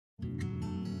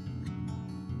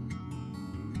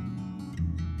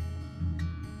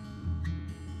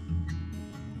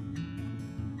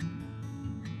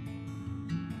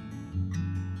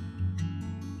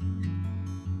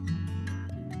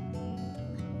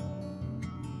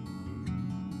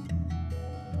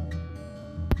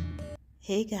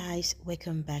Hey guys,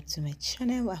 welcome back to my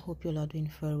channel. I hope you're all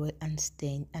doing very well and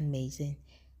staying amazing.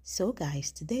 So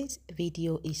guys, today's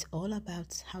video is all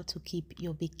about how to keep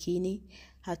your bikini,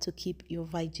 how to keep your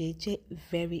vajayjay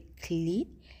very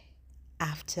clean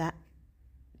after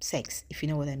sex, if you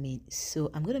know what I mean.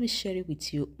 So I'm going to be sharing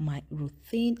with you my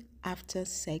routine after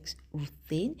sex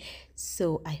routine.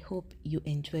 So I hope you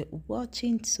enjoy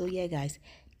watching. So yeah guys,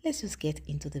 let's just get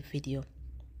into the video.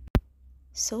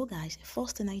 So guys,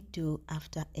 first thing I do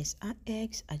after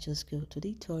SRX, I just go to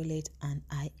the toilet and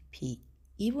I pee.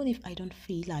 Even if I don't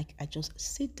feel like, I just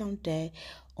sit down there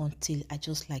until I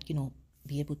just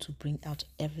be able to bring out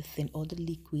everything, all the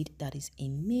liquid that is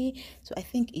in me. So I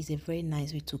think it's a very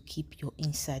nice way to keep your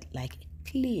inside like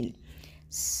clean.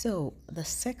 So the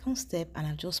second step, and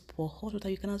I just pour hot water.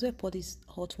 You can as well pour this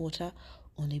hot water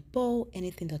on a bowl,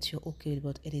 anything that you're okay with,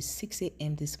 but it is 6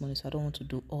 a.m. this morning, so I don't want to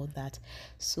do all that.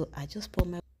 So I just pour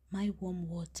my warm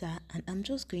water, and I'm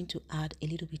just going to add a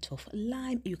little bit of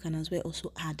lime. You can as well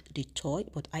also add the toy,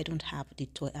 but I don't have the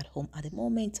toy at home at the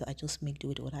moment, so I just make do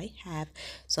with what I have.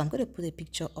 So I'm going to put a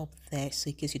picture up there, so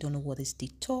in case you don't know what is the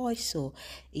toy. So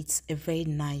it's very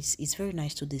nice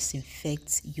to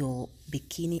disinfect your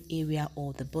bikini area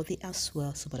or the body as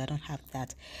well. So but I don't have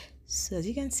that. So as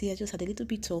you can see, I just had a little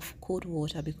bit of cold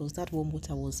water because that warm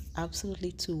water was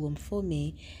absolutely too warm for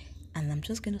me. And I'm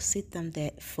just going to sit down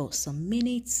there for some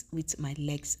minutes with my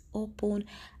legs open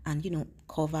and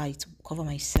cover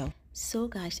myself. So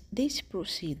guys, this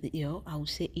procedure, I would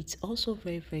say it's also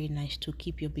very nice to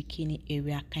keep your bikini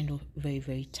area kind of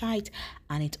very tight,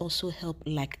 and it also help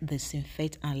like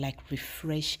disinfect and like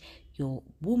refresh your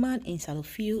woman inside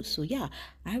of you. So yeah,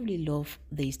 I really love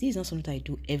this. This is not something I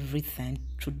do every time,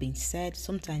 truth being said.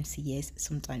 Sometimes yes,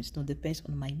 sometimes no, depends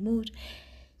on my mood.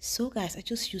 So guys, I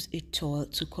just use a towel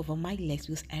to cover my legs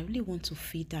because I really want to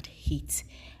feel that heat.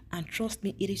 And trust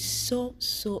me, it is so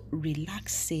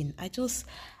relaxing.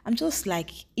 I'm just like,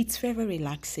 it's very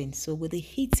relaxing. So with the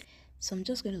heat, so I'm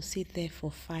just going to sit there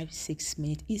for 5-6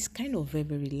 minutes. It's kind of very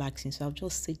relaxing. So I'll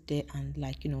just sit there and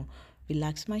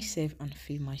relax myself and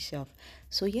feel myself.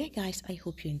 So yeah guys, I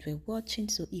hope you enjoy watching.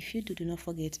 So if you do not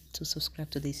forget to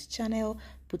subscribe to this channel,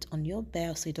 put on your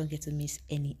bell so you don't get to miss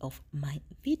any of my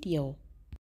video.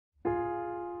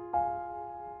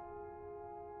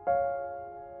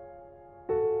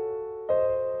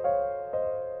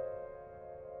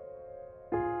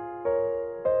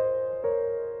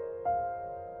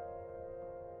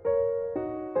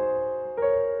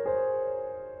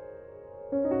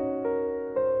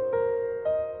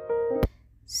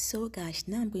 So guys,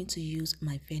 now I'm going to use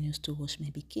my Venus to wash my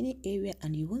bikini area,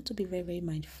 and you want to be very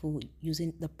mindful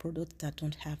using the product that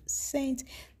don't have scent.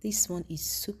 This one is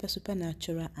super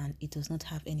natural and it does not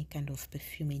have any kind of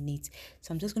perfume in it.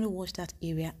 So I'm just going to wash that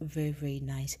area very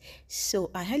nice.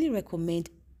 So I highly recommend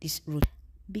this route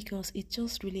because it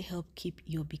just really help keep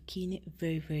your bikini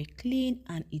very clean,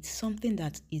 and it's something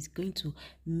that is going to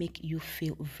make you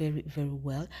feel very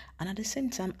well. And at the same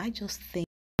time, I just think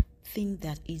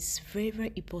that it's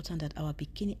very important that our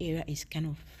bikini area is kind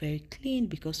of very clean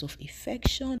because of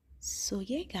infection. So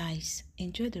yeah guys,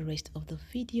 enjoy the rest of the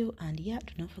video, and yeah,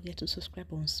 do not forget to subscribe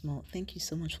on small. Thank you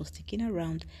so much for sticking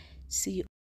around. See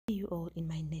you all in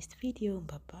my next video.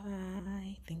 Bye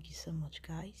bye. Thank you so much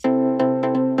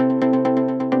guys.